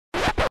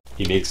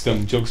He makes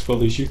dumb jokes while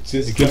he shoots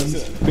his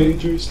guns.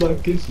 Major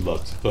Slack is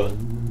lots of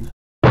fun.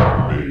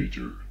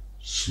 Major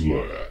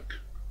Slack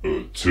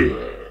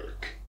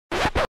attack.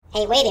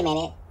 Hey, wait a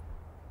minute.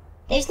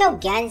 There's no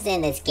guns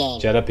in this game.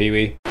 Shut up,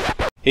 Pee-wee.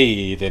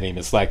 Hey, the name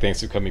is Slack.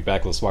 Thanks for coming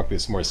back. Let's walk through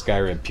some more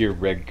Skyrim Pure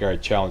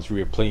Redguard challenge.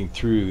 We are playing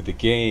through the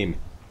game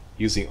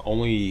using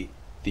only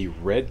the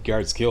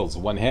Redguard skills: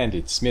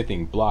 one-handed,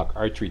 smithing, block,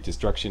 archery,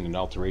 destruction, and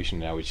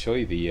alteration. I would show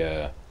you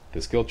the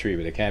skill tree,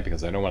 but I can't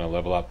because I don't want to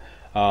level up.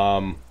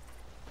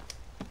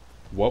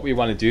 What we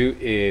want to do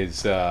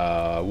is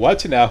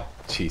watch it now.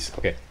 Jeez.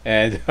 Okay,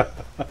 and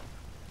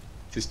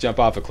just jump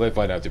off a cliff.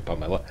 I don't have to pump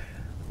my luck.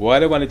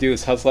 What I want to do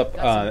is hustle up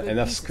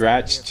enough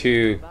scratch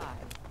to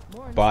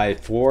buy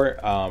 4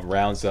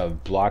 rounds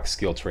of block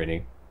skill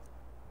training,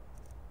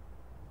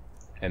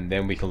 and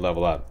then we can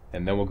level up,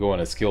 and then we'll go on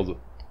a skilled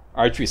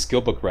archery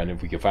skill book run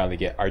if we can finally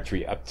get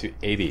archery up to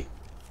 80.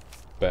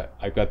 But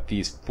I've got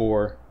these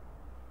 4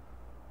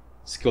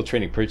 skill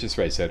training purchase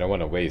rights that I don't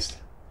want to waste,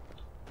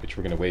 which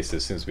we're going to waste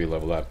as soon as we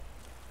level up.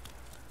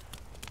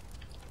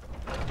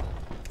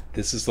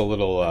 This is the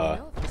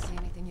little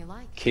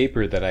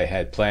caper that I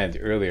had planned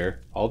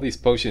earlier. All these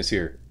potions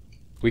here,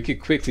 we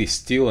could quickly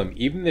steal them.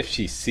 Even if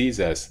she sees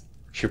us,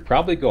 she'll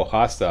probably go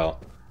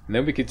hostile, and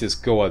then we could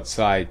just go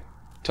outside,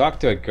 talk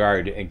to a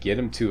guard, and get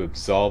him to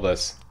absolve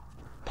us,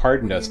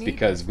 pardon us,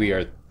 because we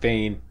are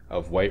Thane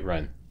of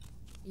Whiterun.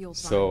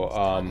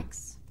 So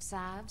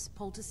salves,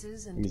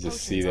 poultices, and let me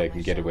just see that I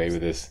can get away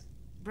with this.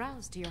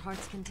 Browse to your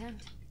heart's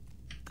content.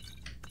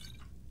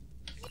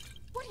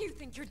 What do you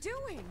think you're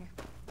doing?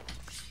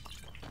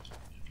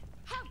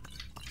 How?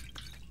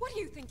 What do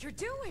you think you're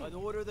doing? By the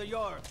order of the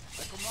Jarl,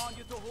 I command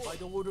you to hold. By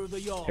the order of the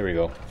Jarl. Here we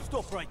go.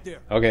 Stop right there.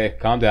 Okay,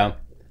 calm down.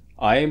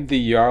 I am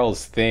the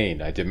Jarl's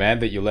Thane. I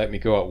demand that you let me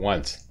go at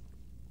once.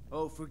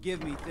 Oh,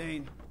 forgive me,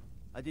 Thane.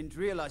 I didn't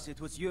realize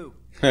it was you.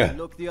 I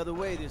looked the other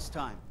way this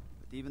time.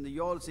 But even the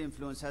Jarl's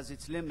influence has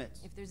its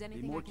limits. If there's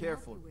anything Be more I can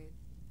careful. help you with,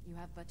 you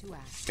have but to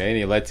ask. Okay, and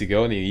he lets you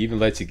go, and he even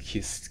lets you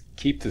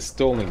keep the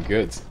stolen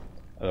goods.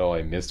 Oh,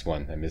 I missed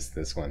one. I missed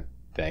this one.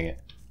 Dang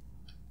it.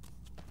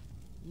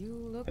 You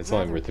look It's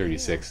only rather worth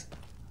 36. pale.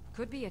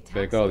 Could be a tax.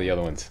 Better go the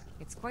other ones.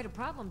 It's quite a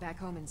problem back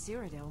home in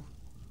Cyrodiil.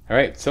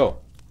 Alright, so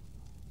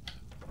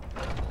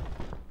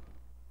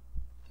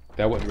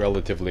that went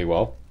relatively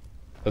well.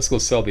 Let's go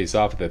sell these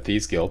off at the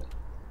Thieves Guild.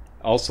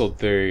 Also,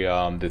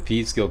 the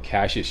Thieves Guild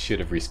caches should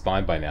have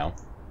respawned by now.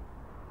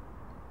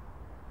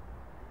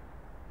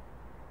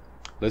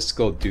 Let's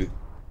go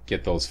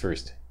get those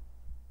first.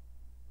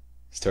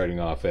 Starting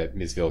off at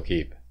Mizville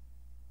Keep.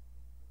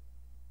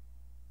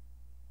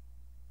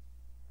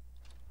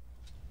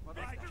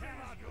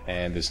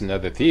 And there's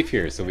another thief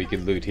here, so we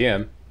can loot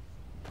him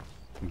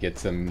and get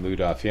some loot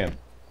off him.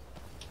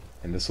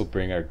 And this will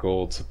bring our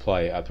gold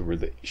supply up. We're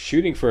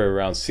shooting for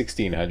around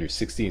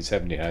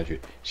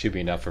 1700 should be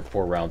enough for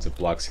 4 rounds of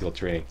block skill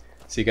training.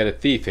 So you got a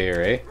thief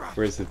here, eh?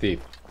 Where's the thief?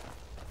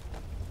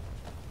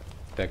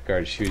 That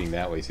guard's shooting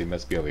that way, so he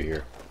must be over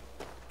here.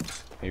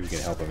 Maybe we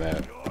can help him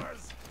out.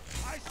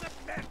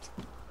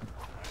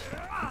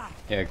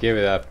 Yeah, give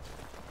it up.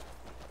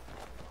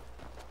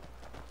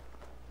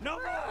 No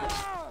more!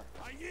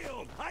 I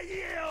yield! I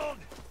yield!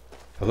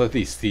 I love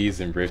these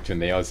thieves in Riftwind.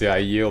 They all say, I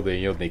yield, they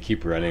yield, and they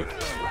keep running.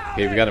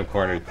 Okay, we got him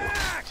cornered.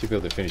 Should be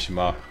able to finish him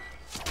off.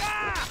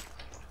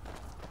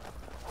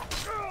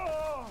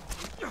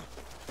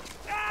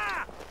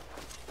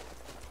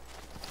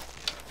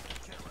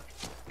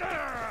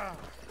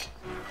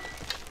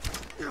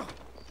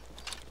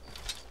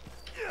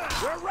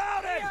 We're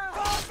routed!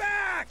 Fall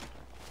back!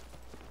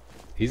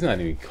 He's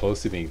not even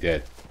close to being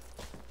dead.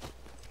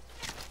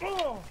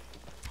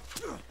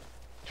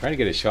 Trying to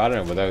get a shot on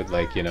him without,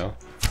 like, you know.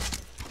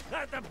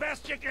 That's the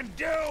best you can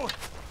do!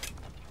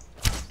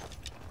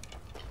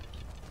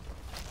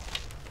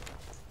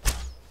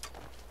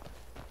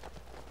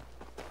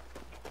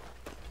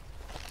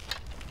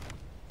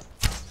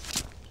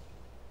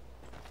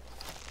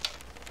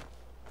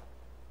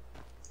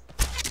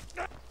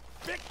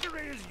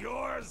 Victory is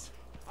yours!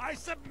 I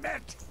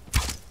submit!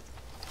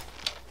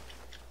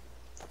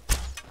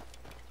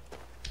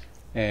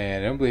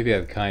 And I don't believe you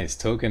have Kai's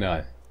token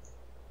on.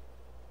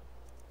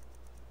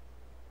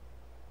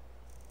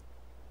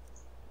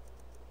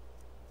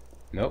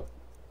 Nope.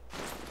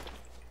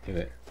 Give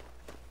it.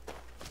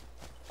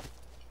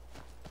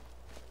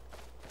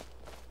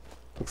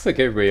 Looks like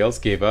everybody else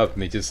gave up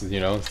and they just, you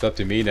know, it's up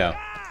to me now.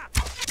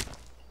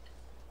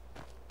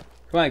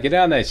 Come on, get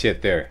down that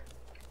shit there.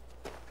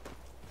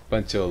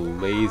 Bunch of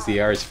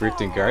lazy arse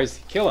Riften guards.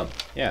 Kill him.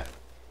 Yeah.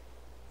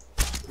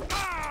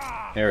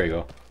 There we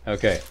go.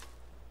 Okay.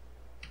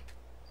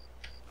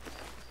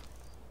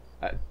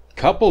 A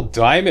couple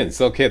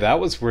diamonds. Okay, that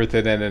was worth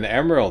it. And an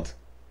emerald.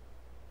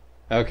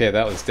 Okay,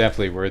 that was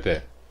definitely worth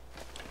it.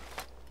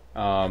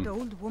 The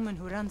old woman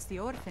who runs the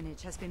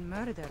orphanage has been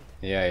murdered.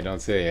 Yeah, you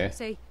don't say, eh?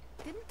 Say,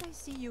 didn't I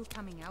see you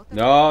coming out?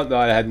 No,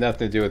 no, it had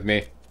nothing to do with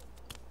me.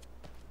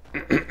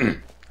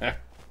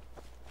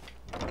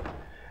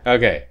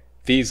 Okay,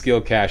 Thieves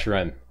Guild cash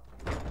run.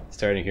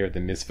 Starting here at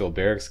the Mistville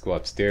Barracks, go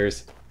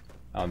upstairs.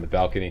 on the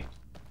balcony.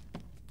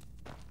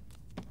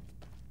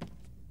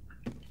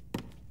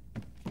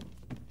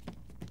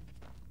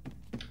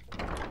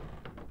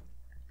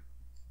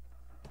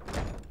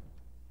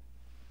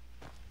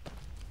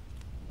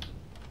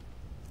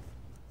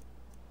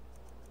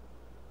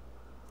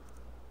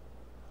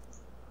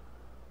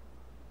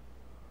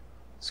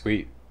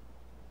 Sweet.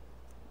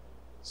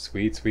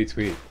 Sweet, sweet,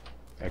 sweet.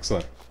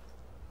 Excellent.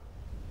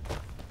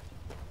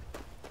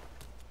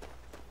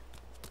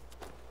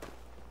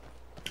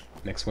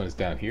 Next one is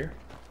down here.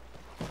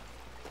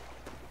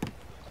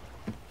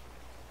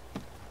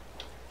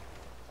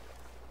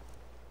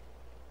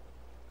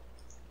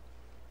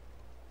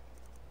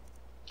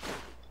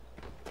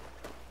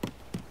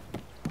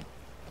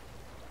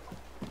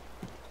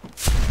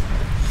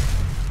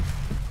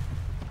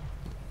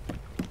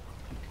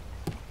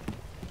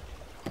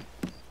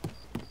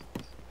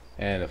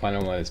 And the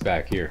final one is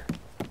back here.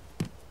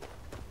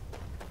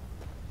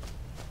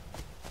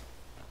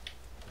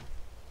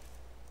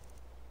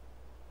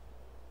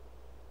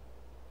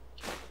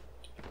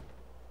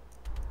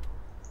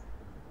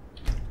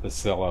 Let's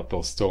sell out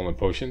those stolen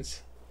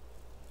potions.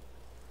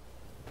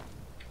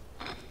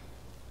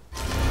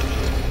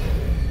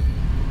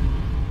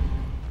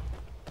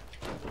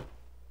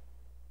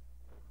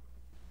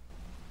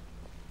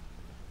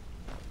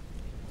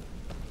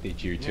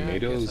 Did your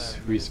tomatoes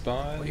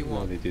respawn?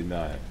 No, they did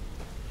not.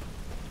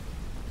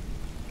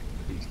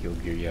 Please kill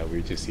gear. Yeah,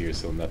 we're just here,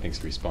 so nothing's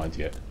respawned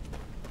yet.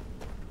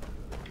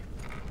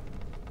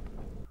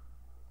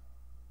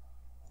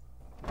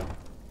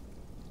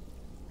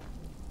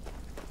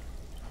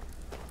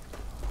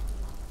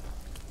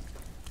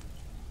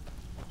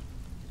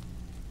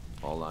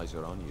 All eyes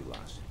are on you,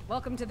 lass.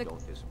 Welcome to the...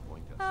 Don't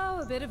disappoint us.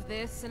 Oh, a bit of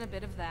this and a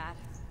bit of that.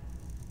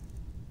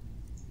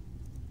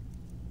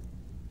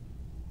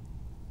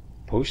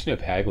 Potion of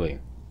haggling.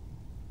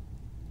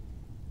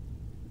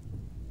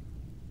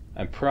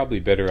 I'm probably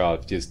better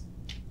off just,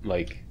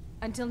 like,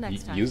 Until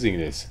next time. using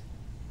this.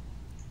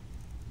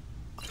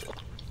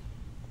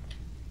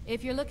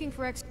 If you're looking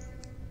for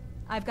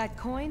I've got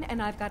coin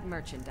and I've got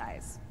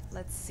merchandise.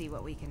 Let's see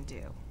what we can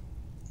do.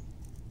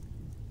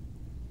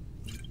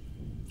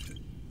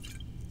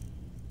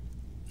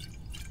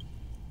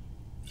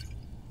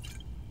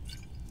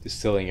 Just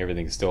selling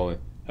everything stolen.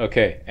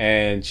 Okay,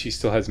 and she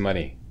still has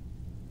money.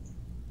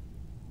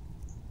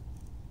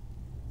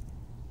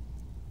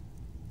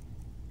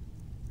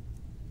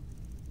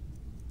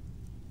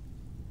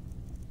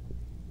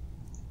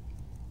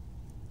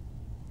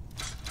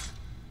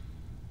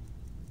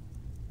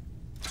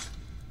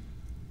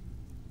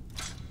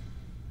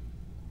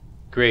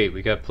 Great,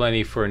 we got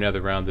plenty for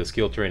another round of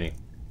skill training.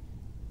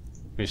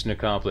 Mission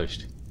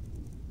accomplished.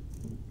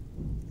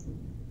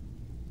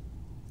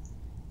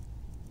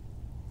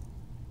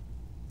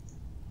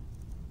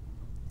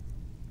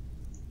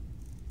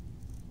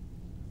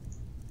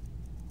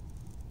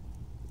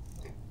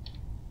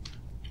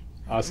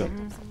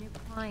 Awesome. Some new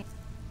clients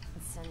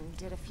and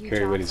did a few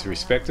Carry what jobs is on my own,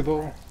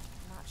 respectable.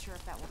 but not sure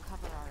if that will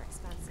cover our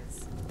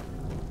expenses.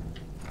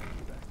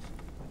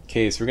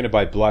 Okay, so we're gonna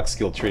buy block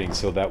skill training,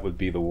 so that would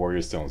be the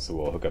warrior stone. So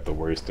we'll hook up the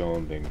warrior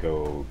stone, then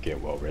go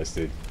get well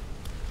rested,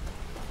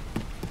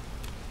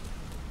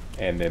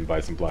 and then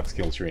buy some block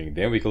skill training.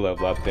 Then we can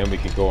level up. Then we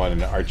can go on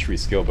an archery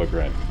skill book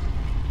run.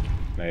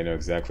 Now you know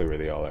exactly where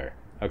they all are.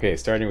 Okay,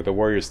 starting with the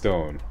warrior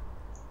stone.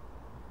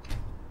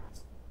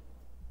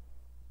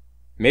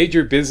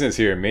 Major business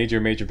here. Major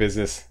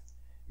business.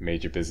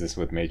 Major business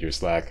with major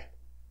slack.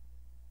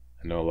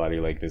 I know a lot of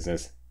you like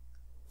business.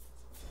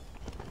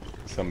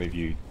 Some of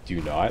you do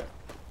not.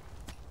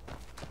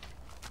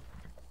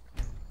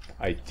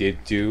 I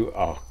did do,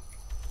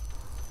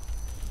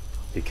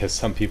 because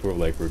some people were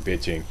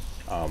bitching,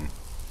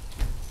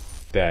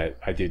 that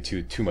I did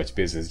too much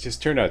business. It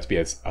just turned out to be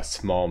a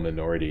small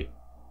minority.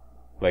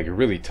 Like a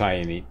really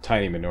tiny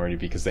minority,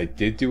 because I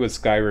did do a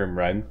Skyrim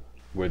run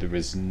where there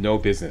was no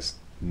business,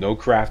 no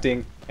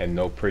crafting, and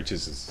no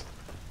purchases.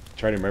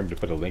 Try to remember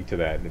to put a link to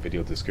that in the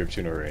video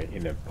description or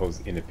in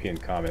a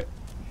pinned comment.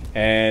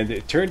 And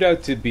it turned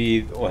out to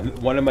be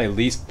one of my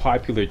least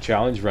popular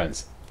challenge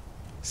runs.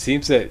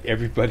 Seems that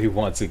everybody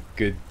wants a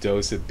good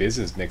dose of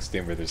business mixed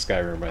in with their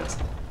Skyrim runs.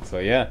 So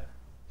yeah,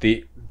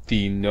 the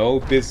no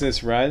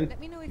business run,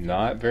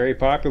 not very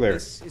popular.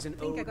 This is an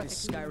ode to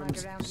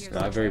Skyrim's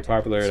Not very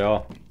popular at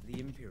all.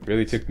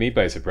 Really took me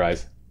by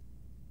surprise.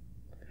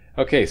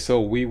 Okay,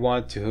 so we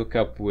want to hook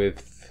up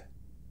with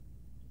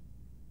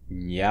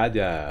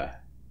Nyada,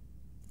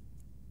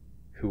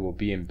 who will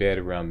be in bed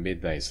around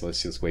midnight, so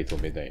let's just wait till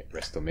midnight.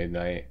 Rest till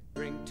midnight.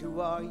 Bring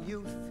to our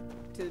youth,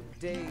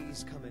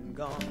 today's come and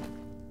gone,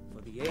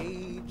 for the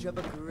age of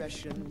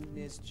aggression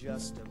is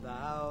just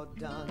about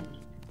done.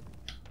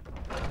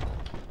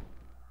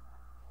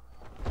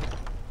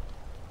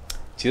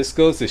 Just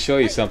goes to show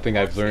you something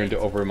I've learned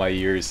over my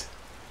years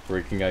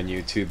working on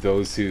YouTube.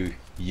 Those who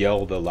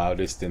yell the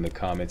loudest in the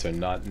comments are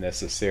not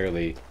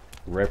necessarily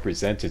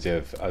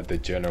representative of the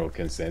general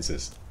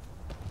consensus.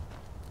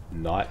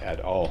 Not at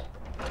all.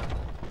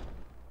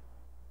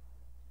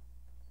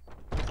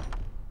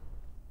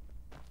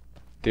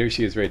 There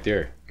she is right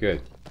there.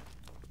 Good.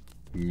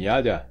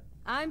 Nyada.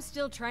 I'm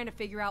still trying to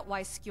figure out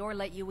why Skjor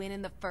let you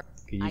in the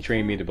first. Can you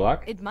train me to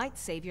block? It might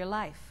save your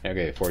life.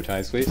 Okay, 4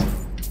 times, please.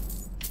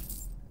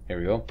 There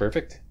we go.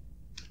 Perfect.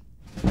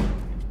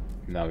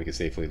 Now we can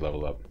safely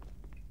level up.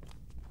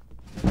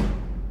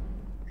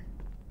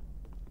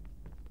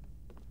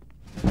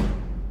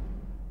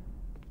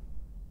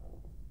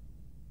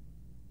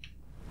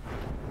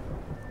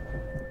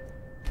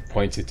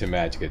 Pointed to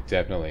Magicka,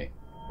 definitely.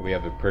 We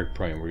have a perk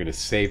point. We're going to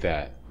save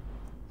that.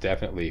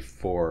 Definitely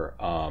for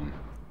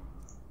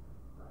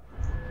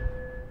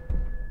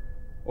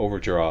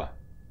Overdraw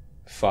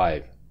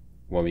 5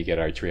 when we get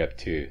Archery up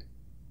to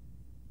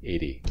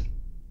 80.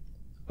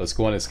 Let's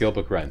go on a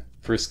skillbook run.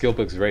 First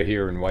skillbook's right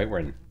here in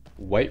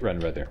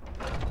Whiterun rather.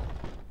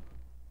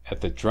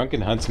 At the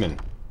Drunken Huntsman.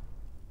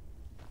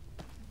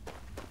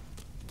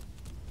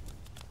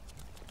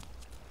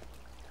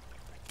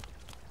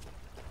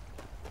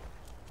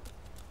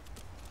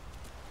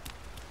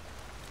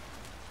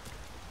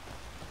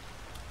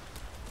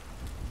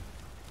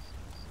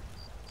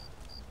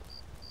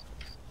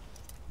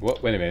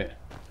 What? Wait a minute.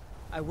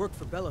 I work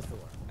for Bellathor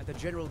at the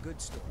General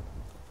Goods Store.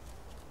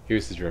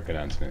 Here's the Drunken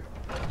Huntsman.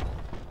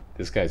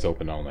 This guy's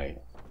open all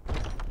night.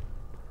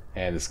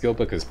 And the skill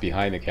book is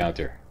behind the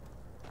counter.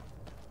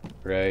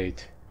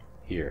 Right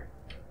here.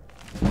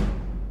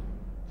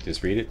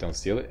 Just read it, don't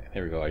steal it.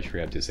 There we go,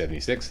 Archery up to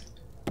 76.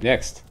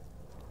 Next.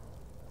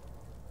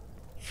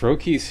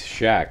 Froki's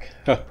Shack.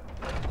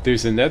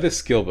 There's another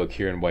skill book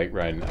here in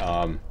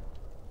Whiterun.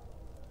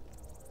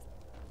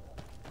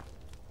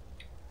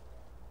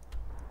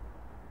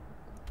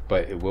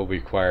 But it will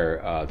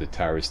require the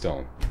Tower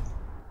Stone.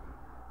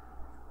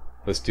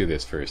 Let's do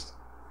this first.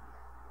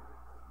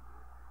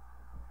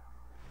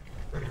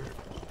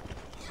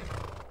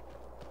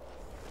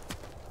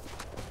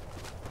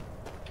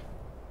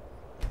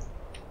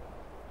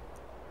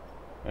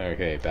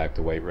 Okay, back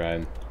to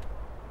Whiterun.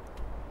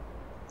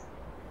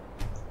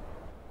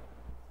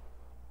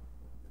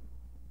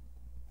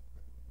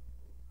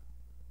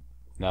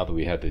 Now that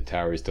we have the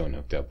Tower Stone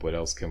hooked up, what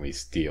else can we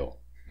steal?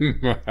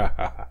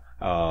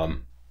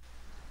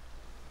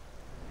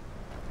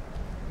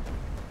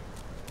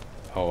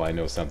 Oh, I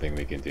know something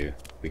we can do.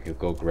 We could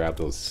go grab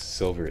those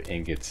silver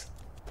ingots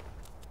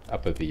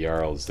up at the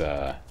Jarl's,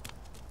 up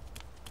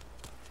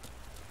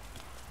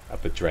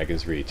at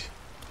Dragon's Reach.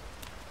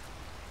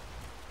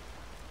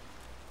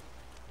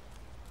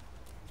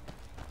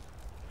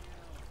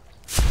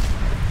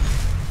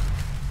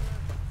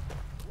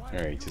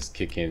 Alright, just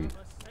kick in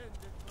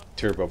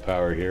turbo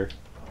power here.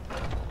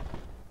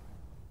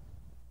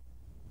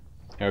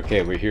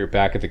 Okay, we're here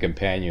back at the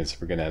Companions.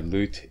 We're gonna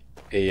loot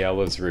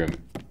Ayala's room.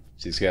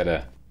 She's got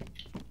a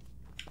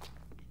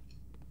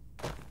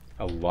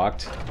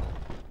locked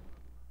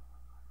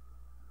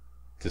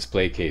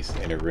display case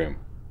in her room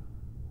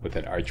with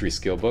an archery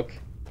skill book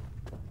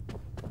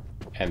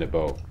and a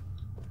bow.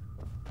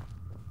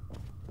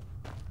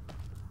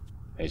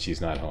 And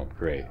she's not home.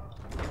 Great.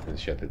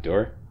 Let's shut the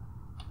door.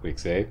 Quick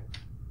save.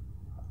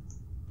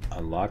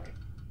 Unlock.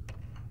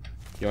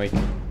 Yoink.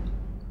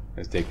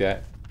 Let's take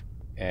that.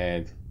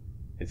 And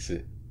it's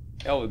an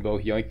elven bow.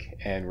 Yoink.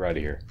 And we're out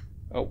of here.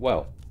 Oh,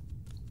 well.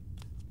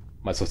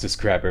 Might as well just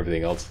grab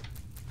everything else.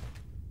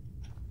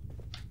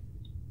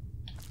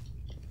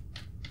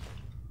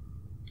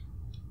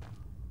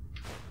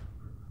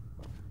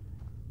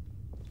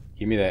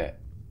 Give me that.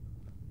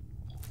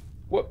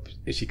 Whoop.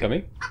 Is she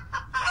coming?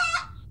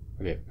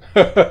 Okay.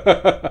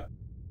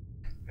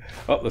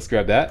 Oh, let's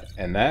grab that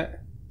and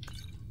that.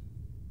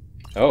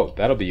 Oh,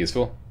 that'll be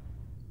useful.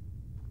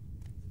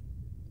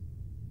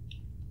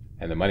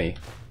 And the money.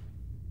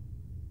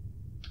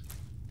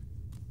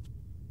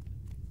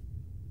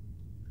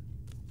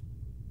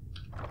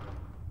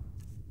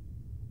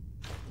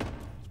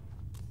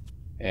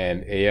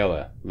 And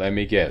Ayala, let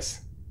me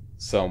guess.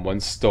 Someone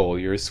stole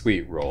your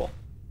sweet roll.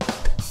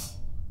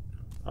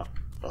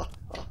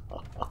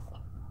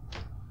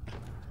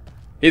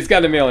 He's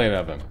got a million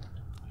of them.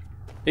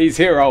 He's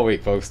here all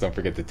week, folks. Don't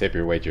forget to tip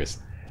your waitress.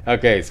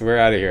 Okay, so we're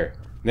out of here.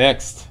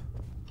 Next.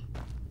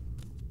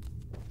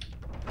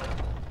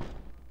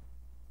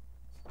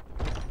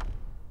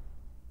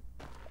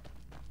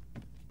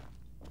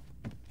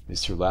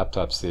 Mr.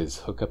 Laptop says,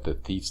 hook up the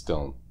thief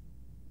stone.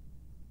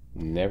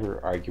 Never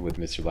argue with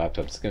Mr.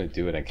 Laptop. Just gonna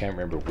do it. I can't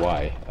remember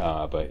why,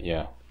 but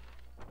yeah.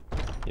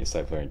 Yes,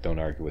 I've learned. Don't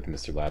argue with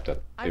Mr.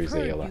 Laptop. There's I've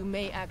heard Ayala. you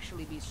may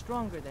actually be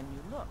stronger than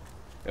you look.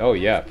 Oh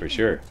yeah, for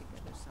sure.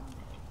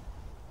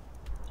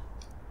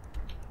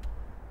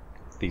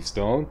 Thief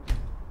stone.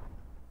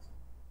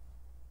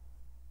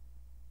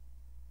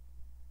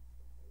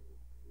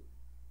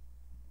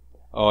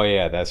 Oh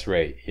yeah, that's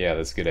right. Yeah,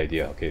 that's a good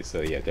idea. Okay,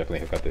 so yeah, definitely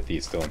hook up the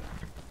thief stone.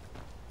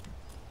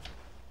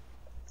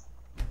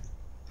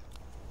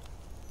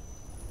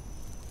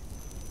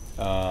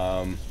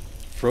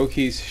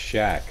 Froki's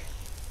Shack.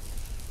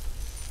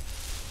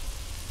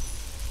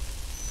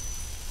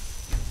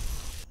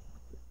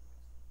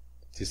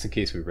 Just in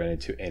case we run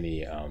into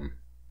any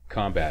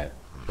combat,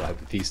 we'll have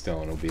the thief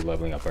stone. We'll be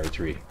leveling up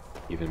archery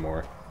even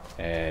more.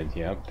 And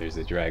yep, there's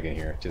a dragon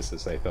here, just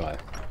as I thought.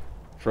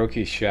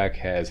 Froki's Shack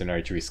has an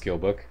archery skill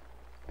book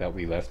that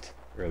we left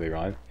earlier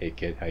on. Hey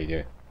kid, how you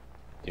doing?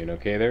 Doing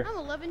okay there? I'm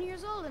 11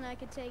 years old and I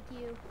could take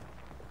you.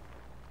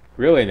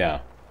 Really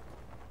now?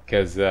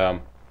 Because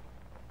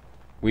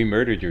we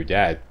murdered your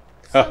dad.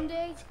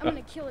 Someday, I'm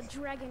gonna kill a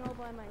dragon all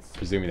by myself.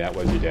 Presuming that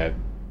was your dad.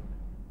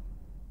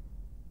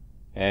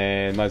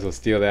 And might as well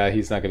steal that.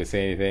 He's not going to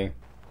say anything.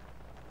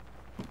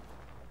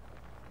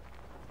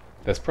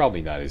 That's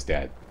probably not his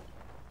dad.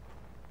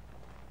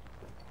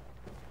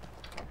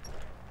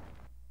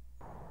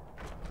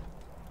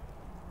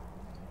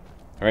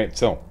 Alright,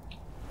 so.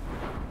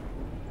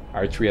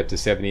 Archery up to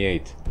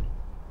 78.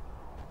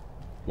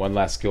 One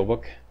last skill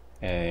book.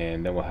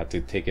 And then we'll have to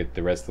take it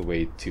the rest of the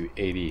way to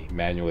 80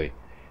 manually.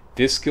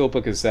 This skill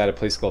book is at a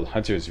place called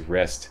Hunter's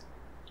Rest.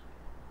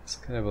 It's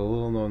kind of a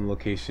little known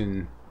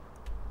location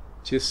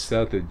just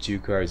south of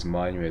Jukar's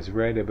Monument. It's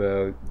right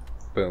about,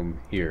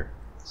 boom, here.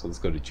 So let's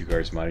go to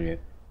Jukar's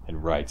Monument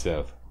and ride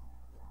south.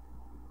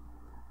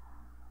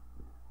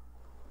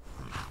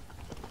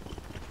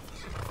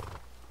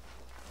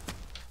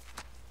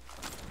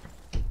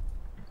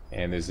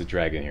 And there's a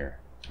dragon here.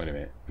 Wait a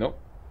minute. Nope.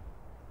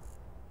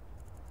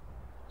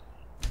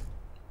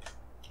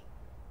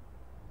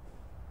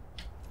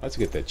 Let's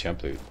get that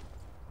chump loot.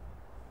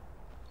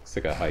 Looks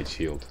like a hide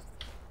shield.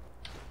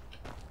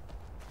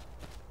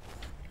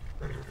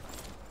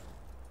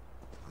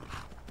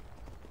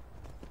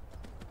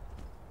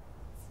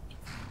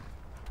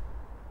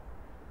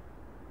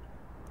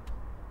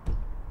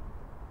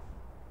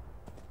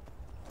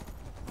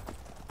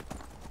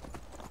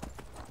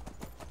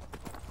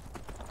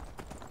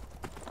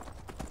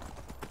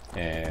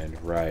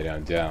 And ride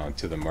on down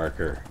to the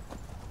marker.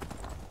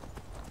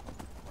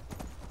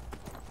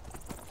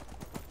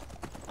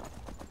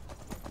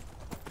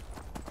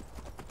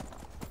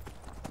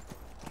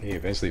 Okay,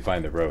 eventually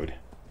find the road.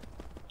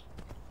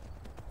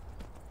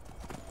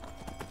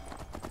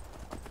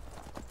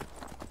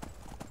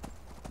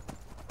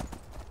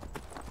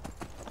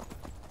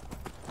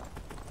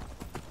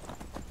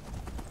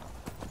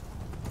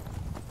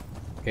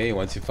 Okay,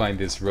 once you find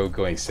this road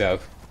going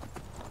south,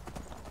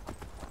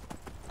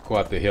 go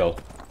up the hill,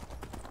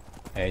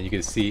 and you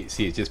can see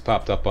it just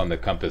popped up on the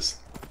compass,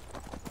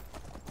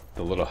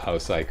 the little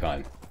house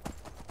icon.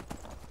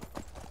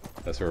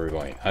 That's where we're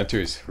going.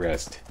 Hunter's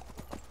Rest.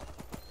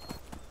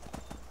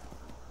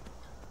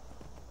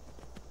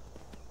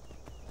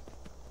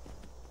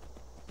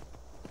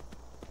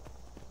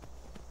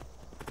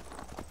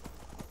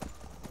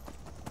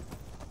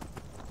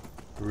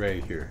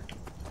 Right here.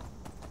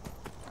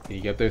 Can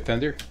you get up there,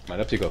 Thunder? Come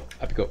on, up you go.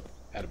 Up you go.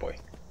 Attaboy.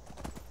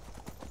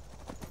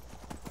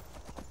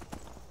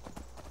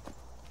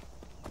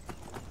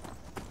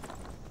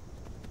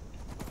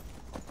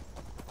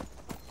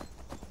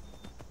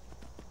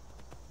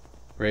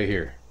 Right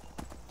here.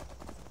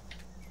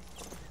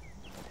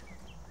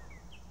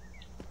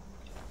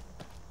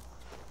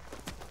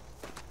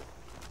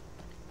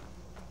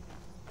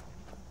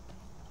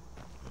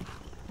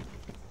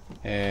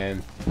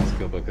 And the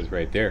skill book is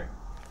right there.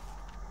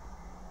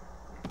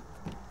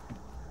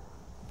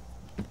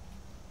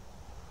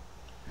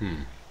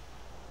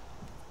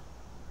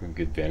 Some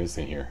good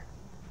venison here.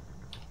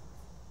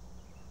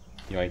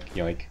 Yoink,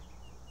 yoink.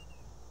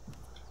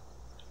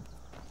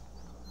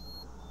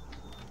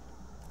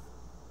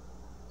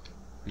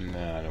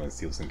 No, I don't want to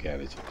steal some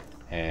cabbage.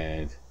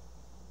 And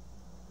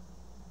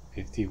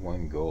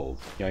 51 gold.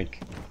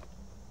 Yoink.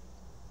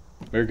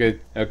 We're good.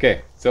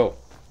 Okay, so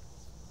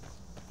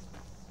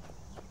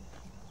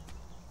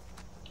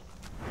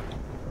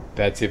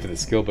that's it for the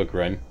skill book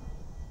run.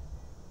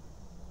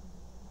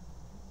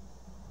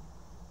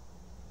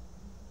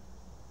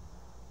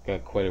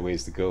 Got quite a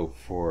ways to go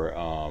for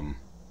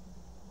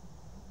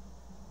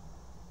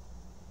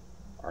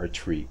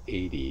Archery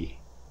 80.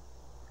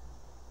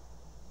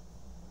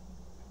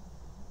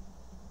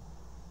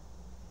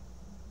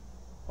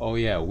 Oh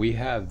yeah, we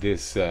have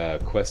this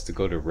quest to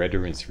go to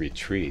Redruin's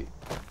Retreat.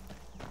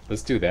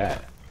 Let's do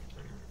that.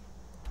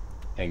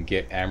 And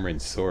get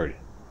Amren's sword.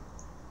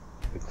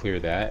 To clear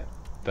that,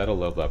 that'll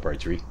level up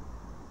archery.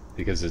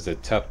 Because there's a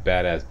tough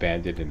badass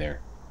bandit in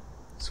there.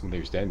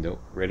 Swindler's Den? Nope.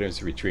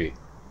 Redruin's Retreat.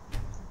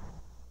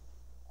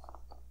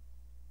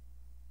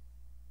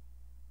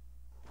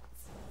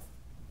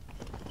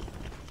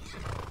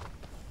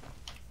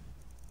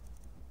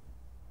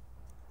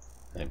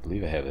 I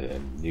believe I have a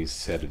new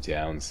set of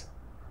downs.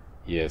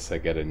 Yes, I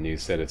got a new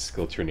set of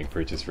skill training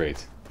purchase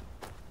rates.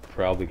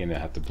 Probably gonna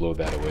have to blow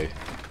that away.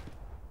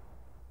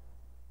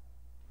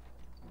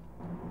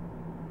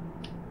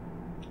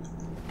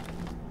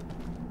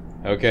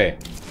 Okay.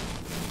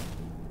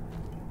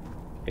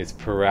 It's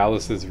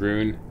Paralysis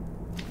Rune.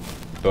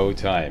 Bow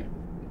time.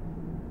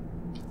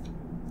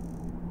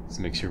 Let's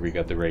make sure we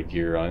got the right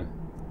gear on.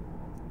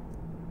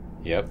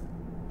 Yep.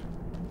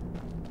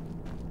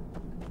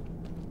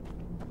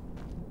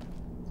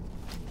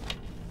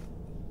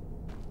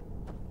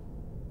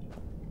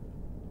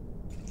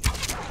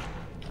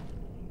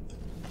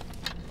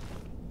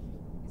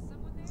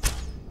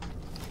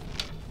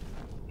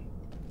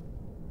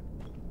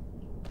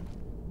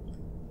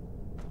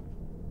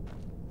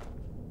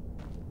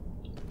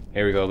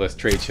 Here we go, let's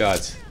trade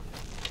shots.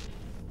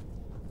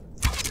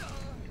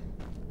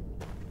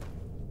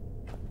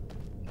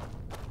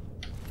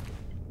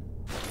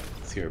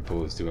 See, our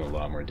bow is doing a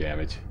lot more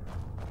damage.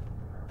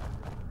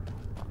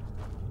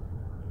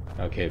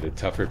 Okay, the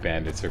tougher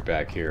bandits are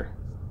back here.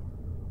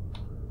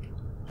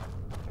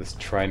 Let's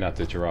try not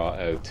to draw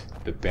out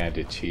the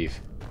bandit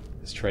chief.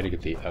 Let's try to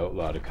get the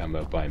outlaw to come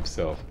out by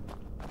himself.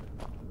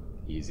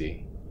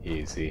 Easy,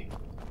 easy,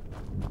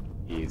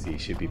 easy.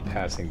 Should be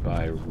passing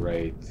by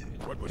right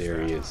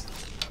there. He is.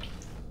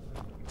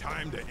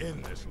 Time to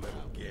end this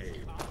little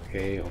game.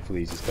 Okay,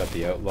 hopefully he just got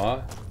the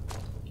outlaw.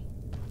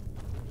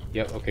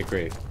 Yep, okay,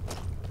 great.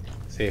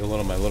 Say hello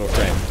to my little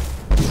friend.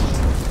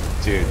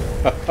 Dude.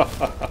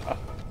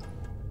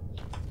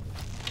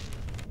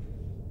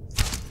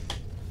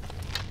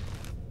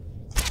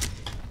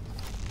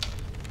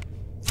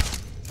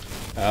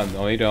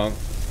 No you don't.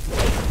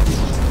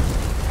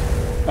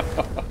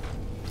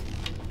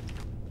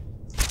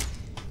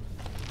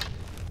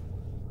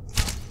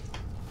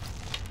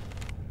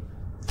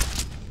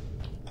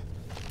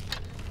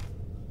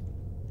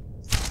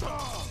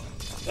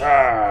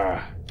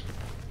 Ah!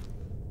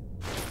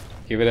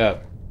 Give it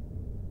up.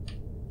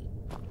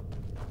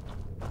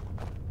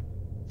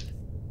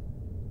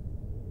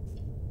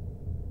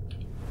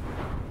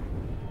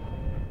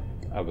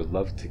 I would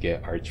love to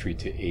get archery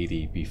to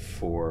 80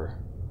 before...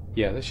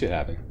 Yeah, that should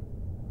happen.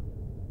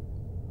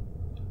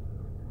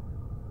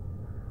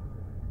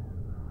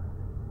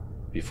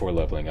 Before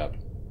leveling up.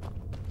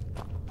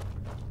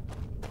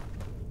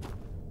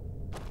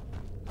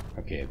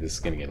 Okay, this is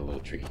gonna get a little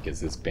tricky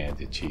because this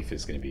bandit chief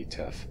is gonna be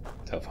tough.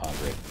 Tough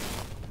hombre.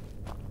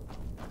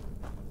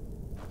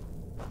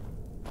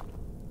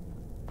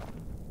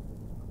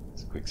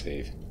 It's a quick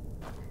save.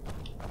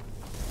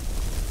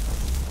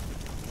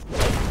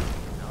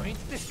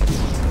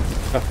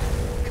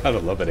 Gotta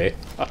love it, eh?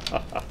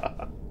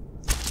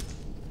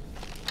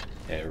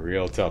 Yeah,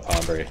 real tough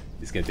hombre.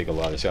 He's gonna take a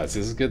lot of shots.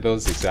 This is good though.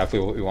 This is exactly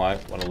what we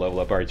want. Want to level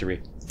up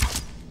archery.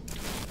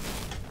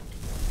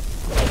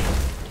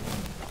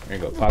 There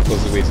you go. Pop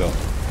goes the weasel.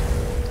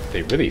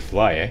 They really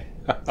fly, eh?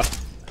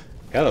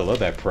 Gotta love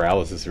that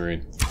paralysis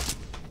rune.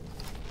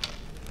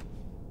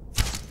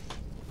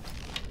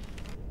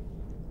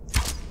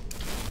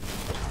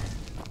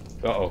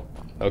 Uh-oh.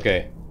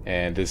 Okay.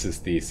 And this is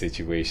the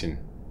situation.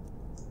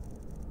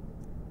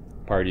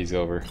 Party's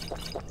over.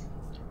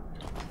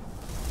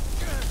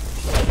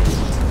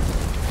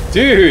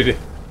 Dude!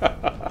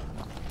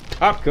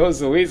 Pop goes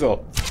the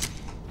weasel.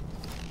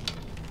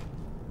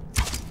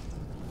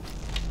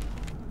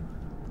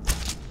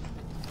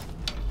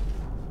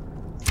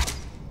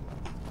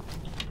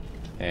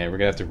 And we're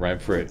gonna have to run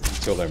for it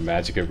until our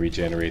magicka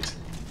regenerates.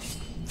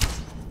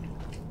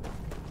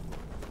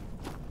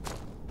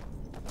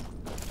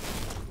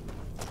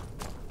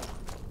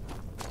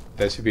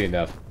 That should be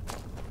enough.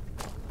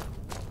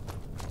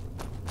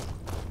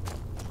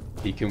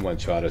 He can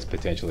one-shot us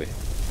potentially.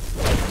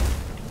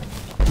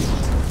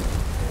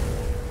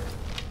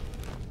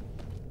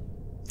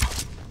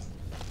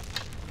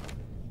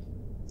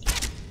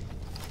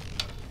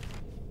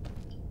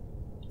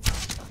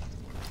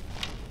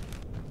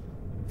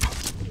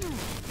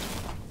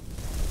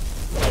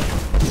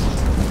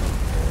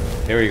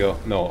 There we go.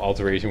 No,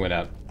 alteration went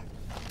up.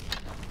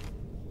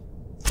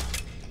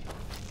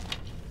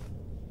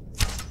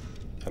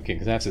 Okay,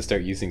 because I have to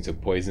start using some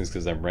poisons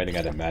because I'm running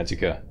out of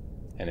magicka.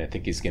 And I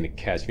think he's going to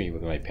catch me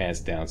with my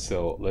pants down,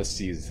 so let's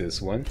use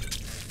this one.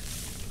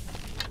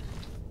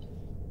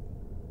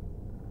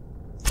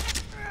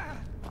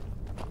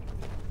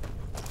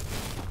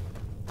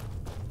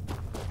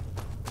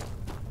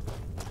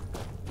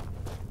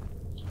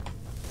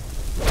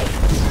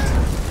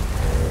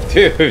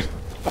 Dude!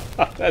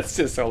 That's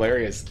just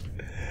hilarious.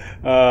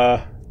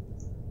 Where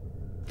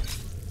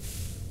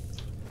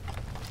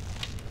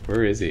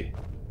is he?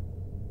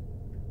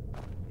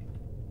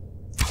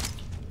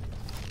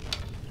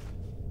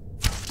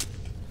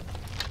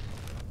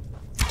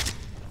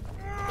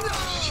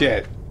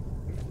 Shit.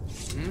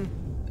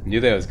 Knew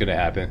that was gonna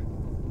happen.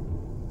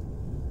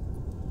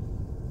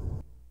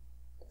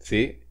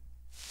 See?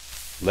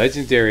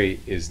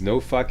 Legendary is no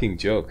fucking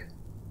joke.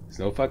 It's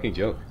no fucking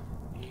joke.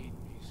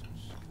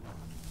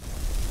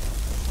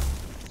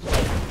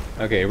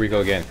 Okay, here we go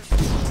again.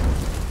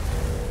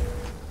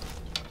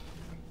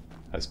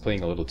 I was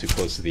playing a little too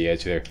close to the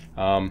edge there.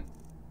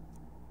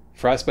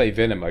 Frostbite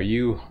Venom, are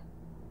you...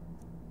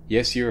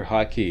 Yes, you're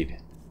hotkeyed.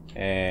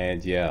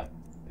 And yeah,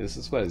 this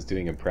is what I was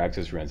doing in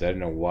practice runs. I don't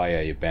know why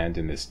I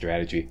abandoned this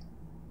strategy.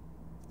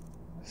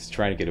 I was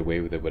trying to get away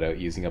with it without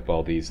using up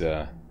all these,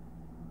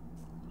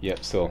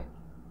 Yep, so...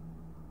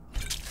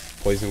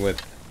 Poison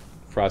with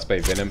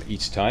Frostbite Venom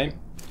each time.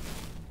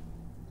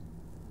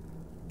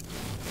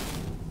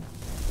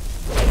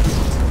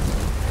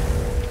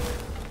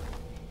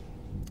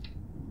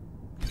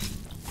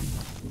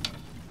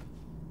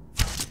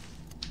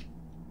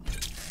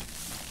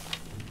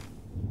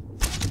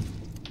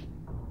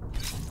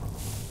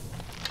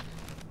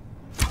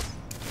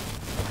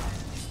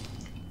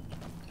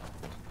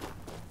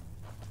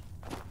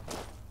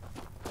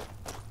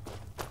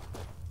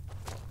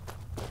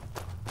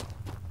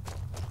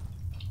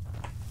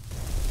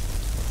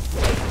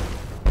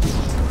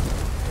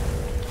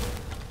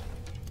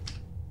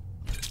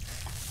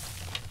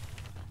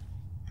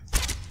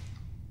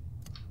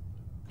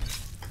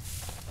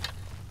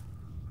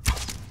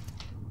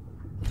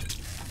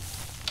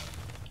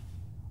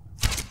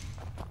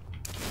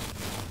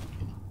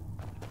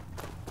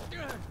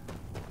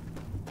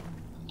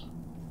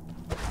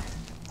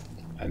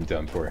 I'm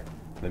done for.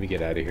 Let me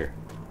get out of here.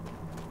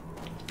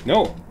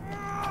 No!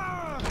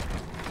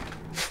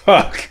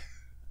 Fuck!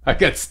 I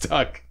got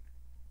stuck.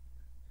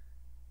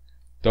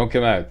 Don't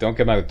come out. Don't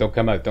come out. Don't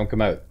come out. Don't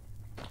come out.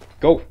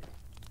 Go!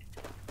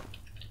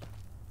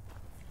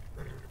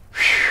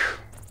 Whew.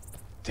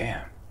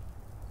 Damn.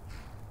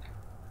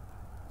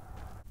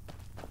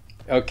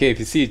 Okay, if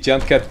you see a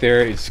jump cut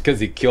there, it's because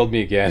he killed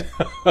me again.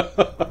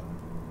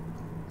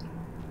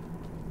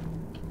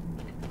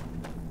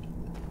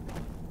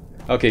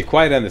 Okay,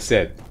 quiet on the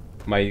set.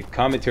 My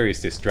commentary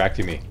is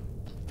distracting me.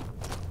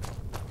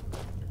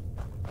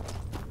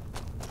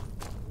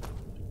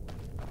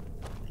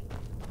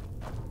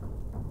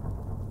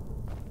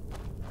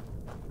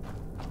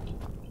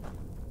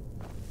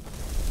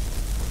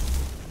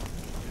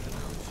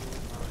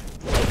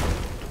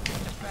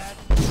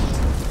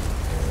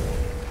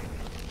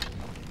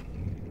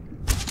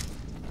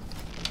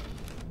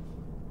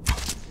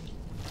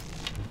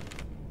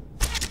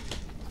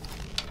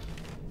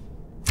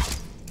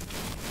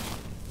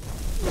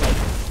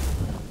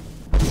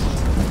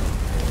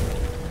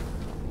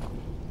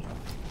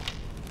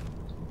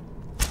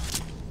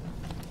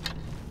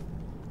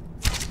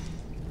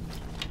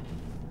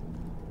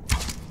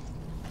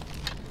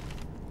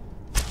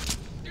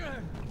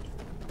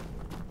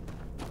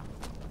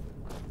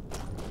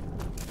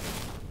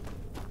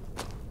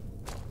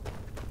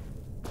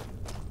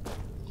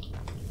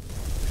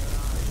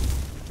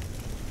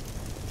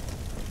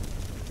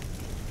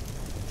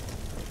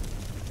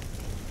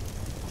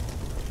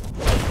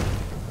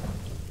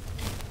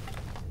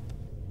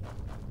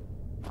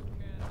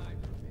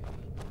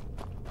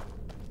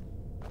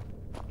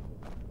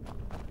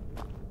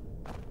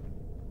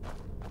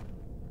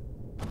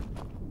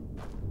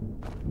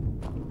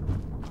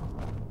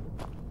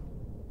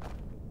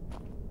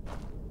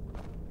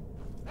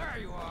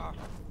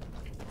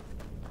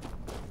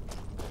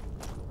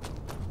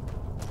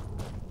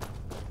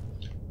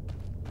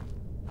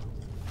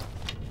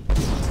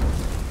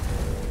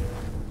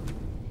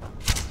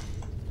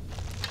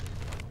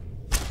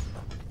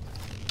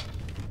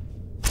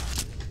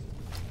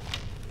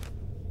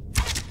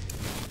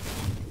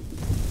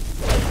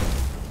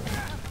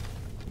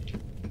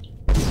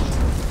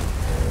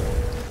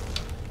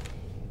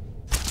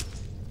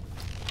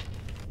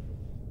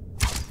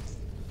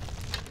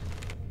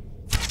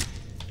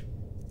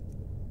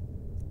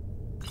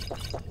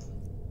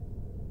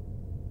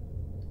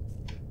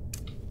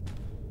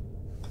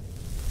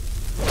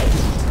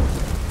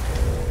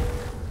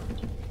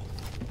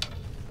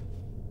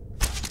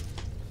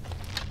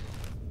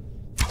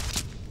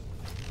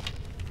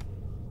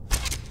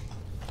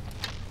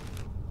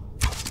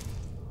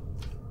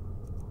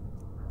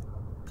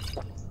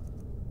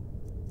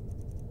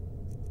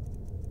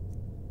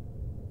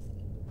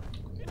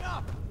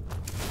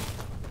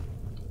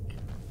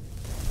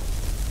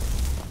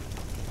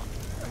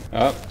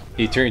 Oh,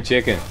 he turned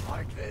chicken.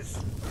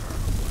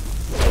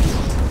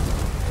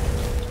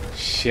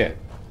 Shit.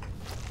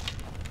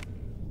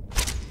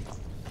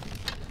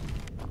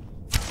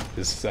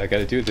 This I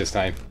gotta do it this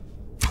time.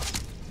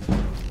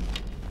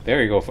 There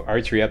we go, for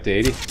archery up to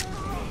 80.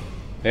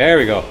 There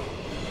we go.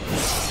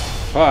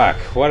 Fuck,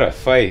 what a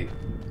fight.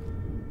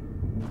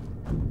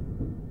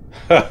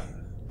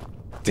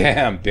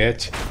 Damn,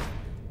 bitch.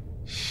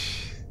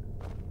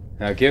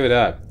 Now give it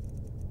up.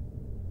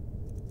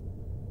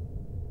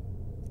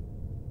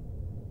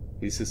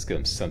 At least it's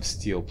got some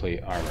steel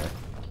plate armor.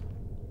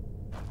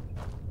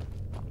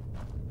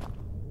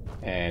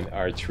 And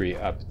archery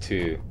up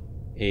to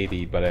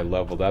 80, but I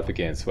leveled up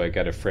again, so I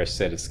got a fresh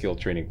set of skill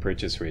training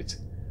purchase rates.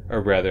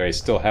 Or rather, I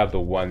still have the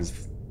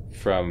ones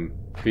from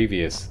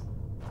previous,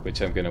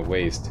 which I'm gonna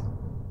waste.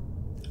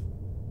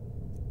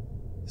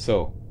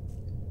 So,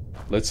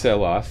 let's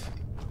sell off.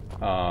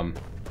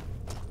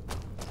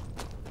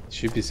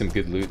 Should be some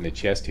good loot in the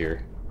chest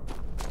here.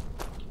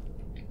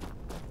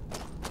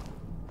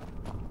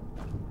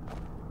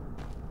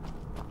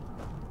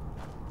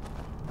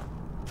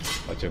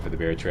 Watch out for the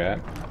bear trap.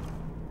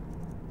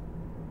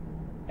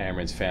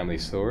 Amron's family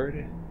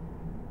sword.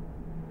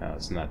 No,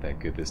 it's not that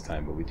good this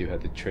time, but we do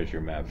have the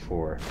treasure map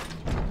 4.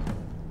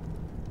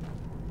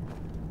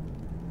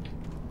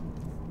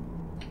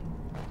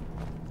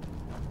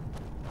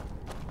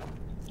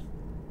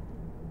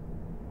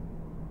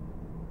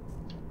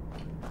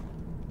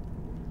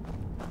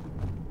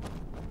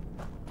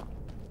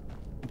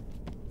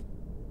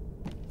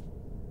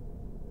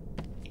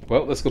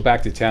 Well, let's go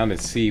back to town and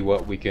see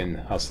what we can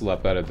hustle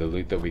up out of the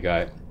loot that we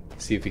got.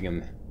 See if we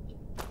can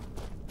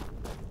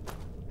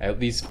at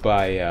least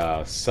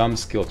buy some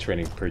skill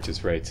training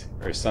purchase rates,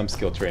 or some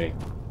skill training.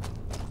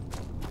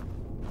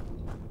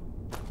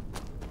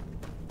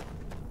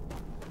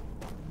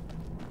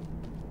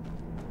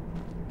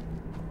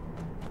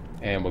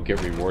 And we'll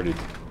get rewarded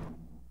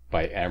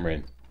by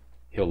Amron.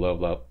 He'll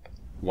level up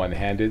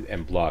one-handed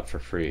and block for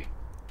free.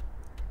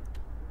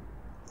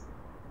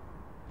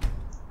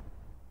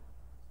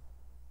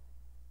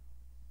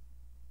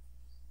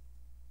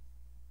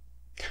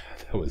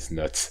 That was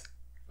nuts.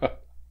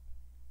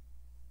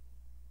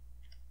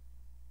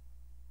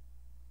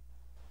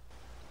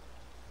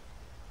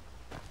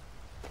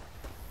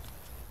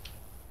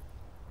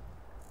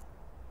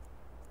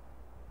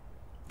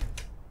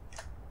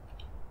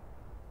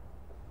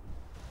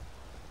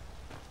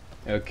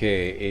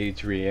 Okay,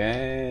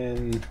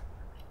 Adrienne.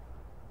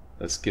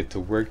 Let's get to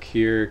work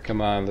here. Come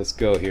on, let's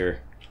go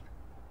here.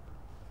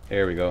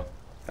 There we go.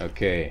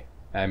 Okay,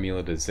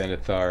 Amulet of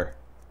Zenithar.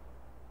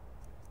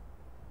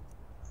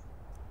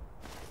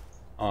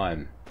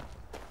 On.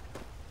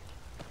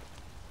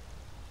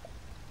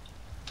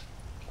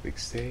 Quick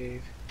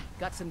save.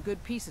 Got some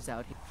good pieces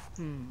out here.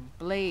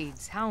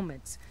 Blades,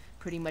 helmets,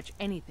 pretty much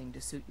anything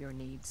to suit your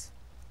needs.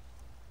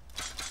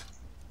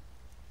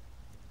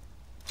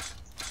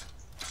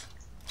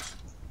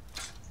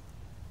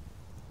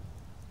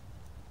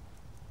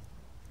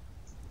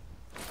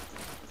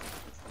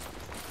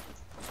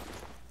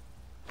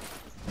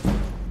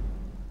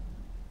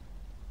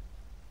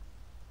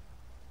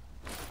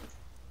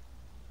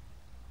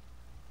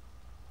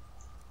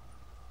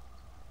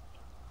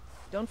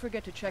 Don't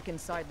forget to check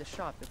inside the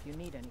shop if you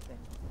need anything.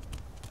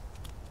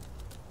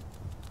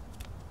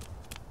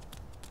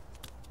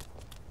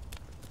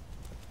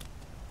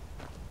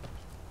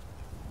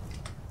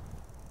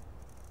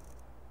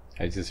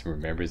 I just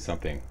remembered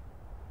something.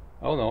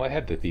 Oh no, I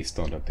had the thief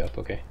stone hooked up,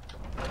 okay.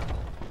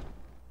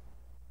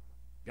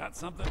 Got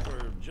something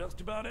for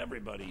just about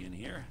everybody in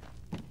here.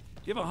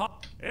 Give a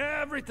hop.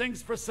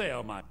 Everything's for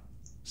sale, my.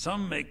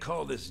 Some may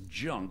call this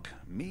junk.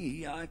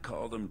 Me, I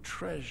call them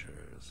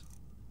treasures.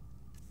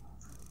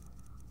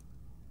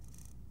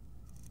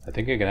 I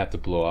think I'm gonna have to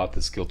blow out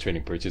the skill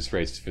training purchase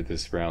rates for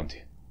this round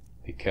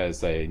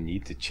because I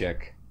need to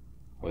check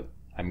what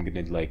I'm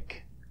gonna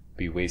like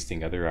be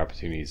wasting other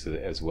opportunities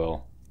as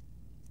well.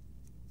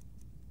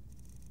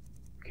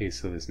 Okay,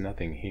 so there's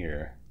nothing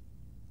here.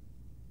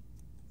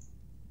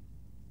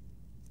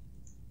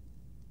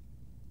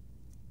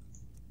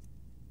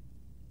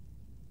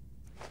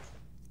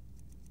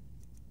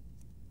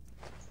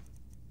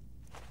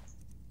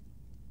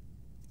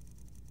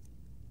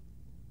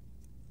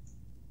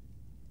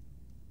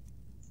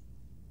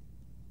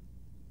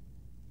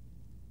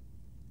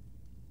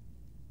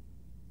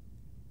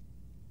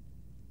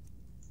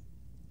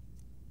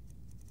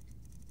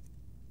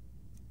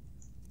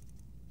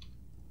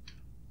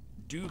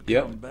 Do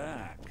come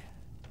back.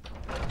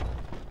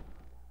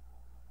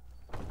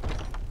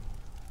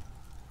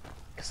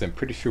 Because I'm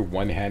pretty sure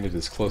one-handed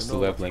is close to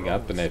leveling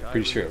up, and I'm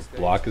pretty sure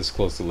block is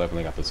close to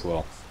leveling up as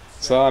well.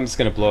 So I'm just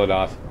going to blow it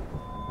off.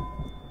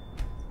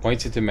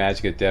 Pointed to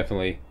Magicka,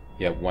 definitely.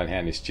 Yeah, one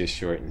hand is just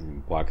short,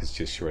 and block is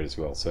just short as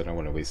well, so I don't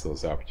want to waste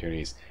those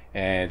opportunities.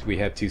 And we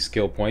have 2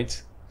 skill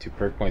points, 2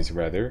 perk points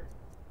rather.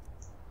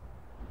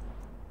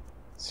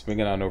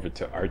 Swinging on over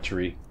to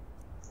Archery.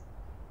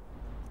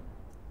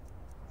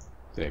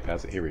 Did I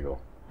pass it? Here we go.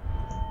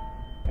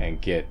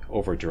 And get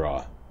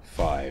Overdraw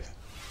 5.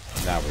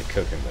 Now we're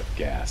cooking with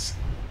gas.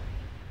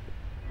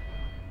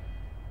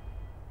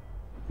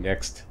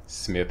 Next,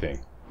 smithing.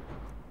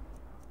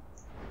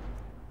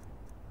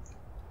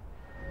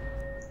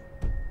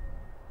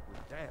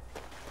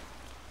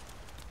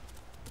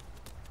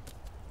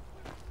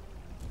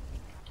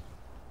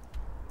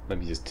 Let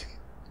me just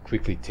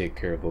quickly take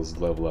care of those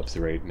level ups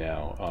right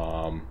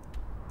now.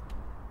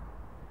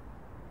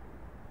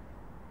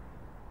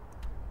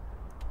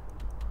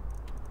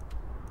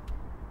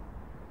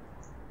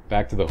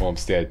 Back to the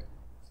homestead.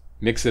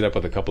 Mix it up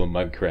with a couple of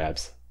mud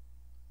crabs.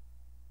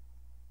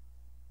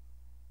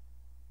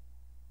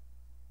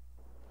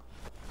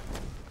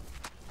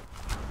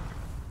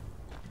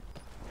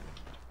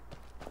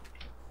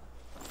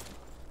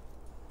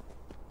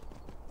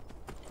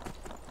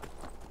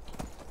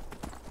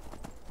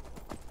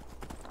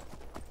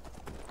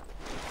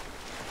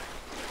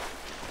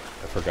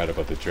 I forgot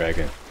about the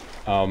dragon.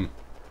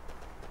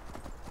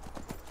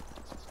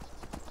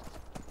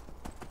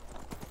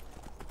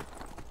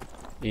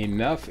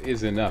 Enough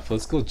is enough.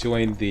 Let's go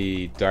join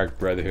the Dark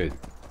Brotherhood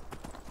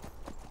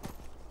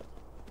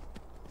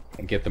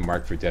and get the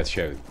mark for Death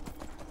Shout.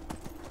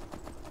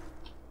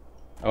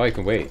 Oh, I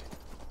can wait.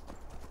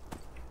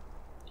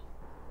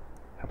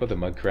 How about the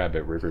mud crab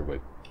at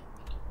Riverwood?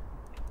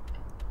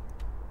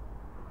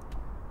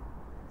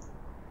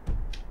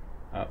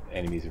 Oh,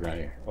 enemies around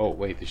here. Oh,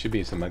 wait, there should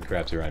be some mud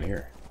crabs around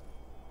here.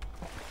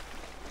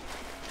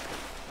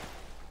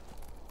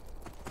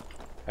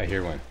 I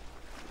hear one.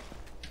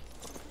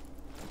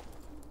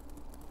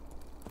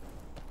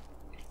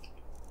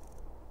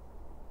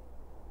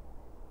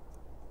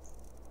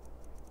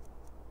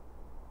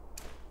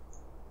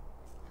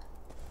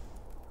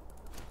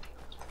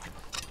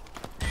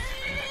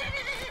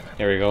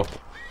 There we go.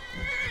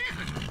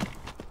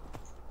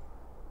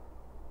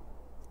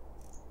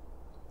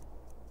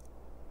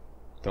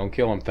 Don't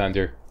kill him,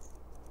 Thunder.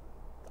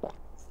 I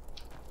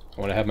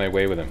want to have my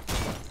way with him.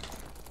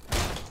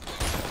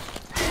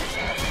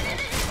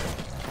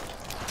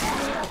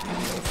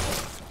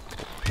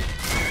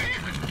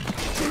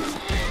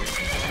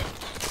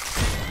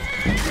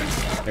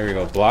 There we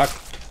go, block.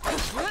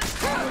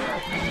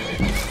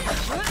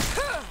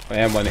 I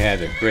am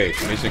one-handed. Great,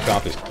 mission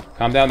accomplished.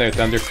 Calm down there,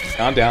 Thunder.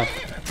 Calm down.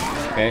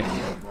 Okay.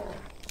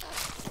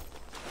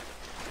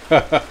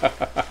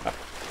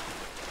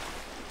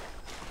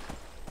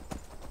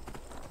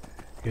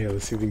 Yeah,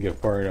 let's see if we can get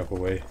far enough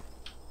away.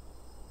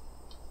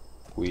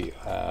 We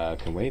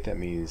can wait. That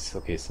means,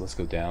 okay, so let's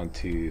go down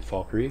to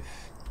Falkreath.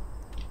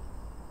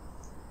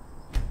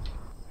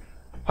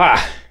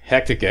 Ha!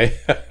 Hectic, eh?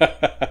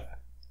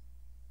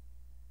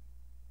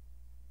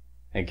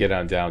 And get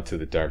on down to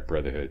the Dark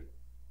Brotherhood.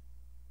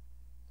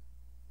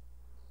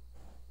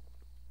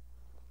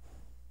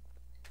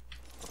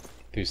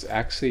 There's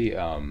actually,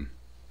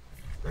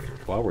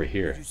 while we're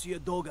here... Did you see a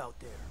dog out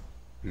there?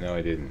 No,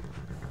 I didn't.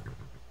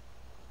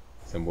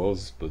 Some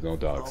wolves, but no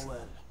dogs. Oh,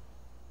 well.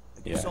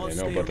 Yeah, I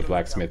know about the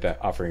blacksmith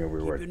offering a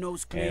reward.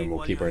 And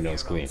we'll keep our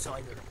nose clean.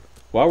 Outsider.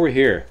 While we're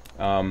here,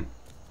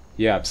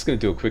 yeah, I'm just going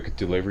to do a quick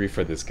delivery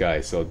for this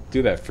guy. So I'll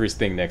do that first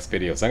thing next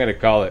video. So I'm going to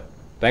call it.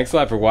 Thanks a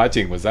lot for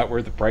watching. Was that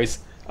worth the price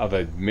of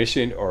a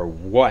mission or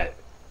what?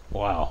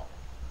 Wow.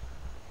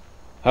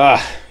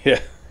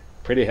 Yeah.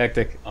 Pretty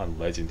hectic on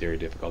legendary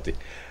difficulty.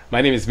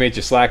 My name is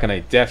Major Slack, and I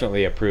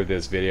definitely approve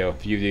this video.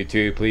 If you do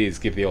too, please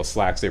give the old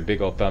Slacks their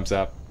big old thumbs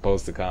up,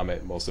 post a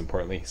comment, most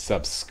importantly,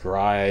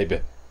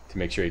 subscribe to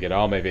make sure you get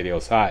all my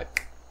videos hot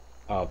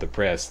off the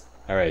press.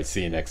 Alright,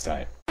 see you next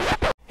time.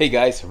 Hey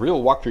guys,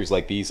 real walkthroughs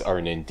like these are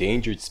an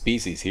endangered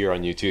species here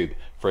on YouTube.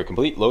 For a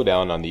complete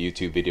lowdown on the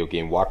YouTube video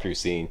game walkthrough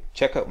scene,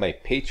 check out my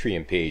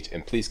Patreon page,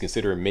 and please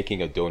consider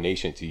making a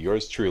donation to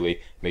yours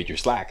truly, Major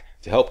Slack,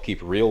 to help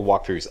keep real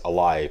walkthroughs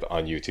alive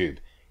on YouTube.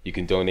 You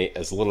can donate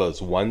as little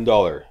as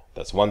 $1.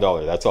 That's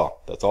 $1, that's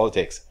all. That's all it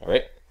takes,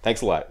 alright?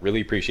 Thanks a lot,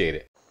 really appreciate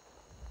it.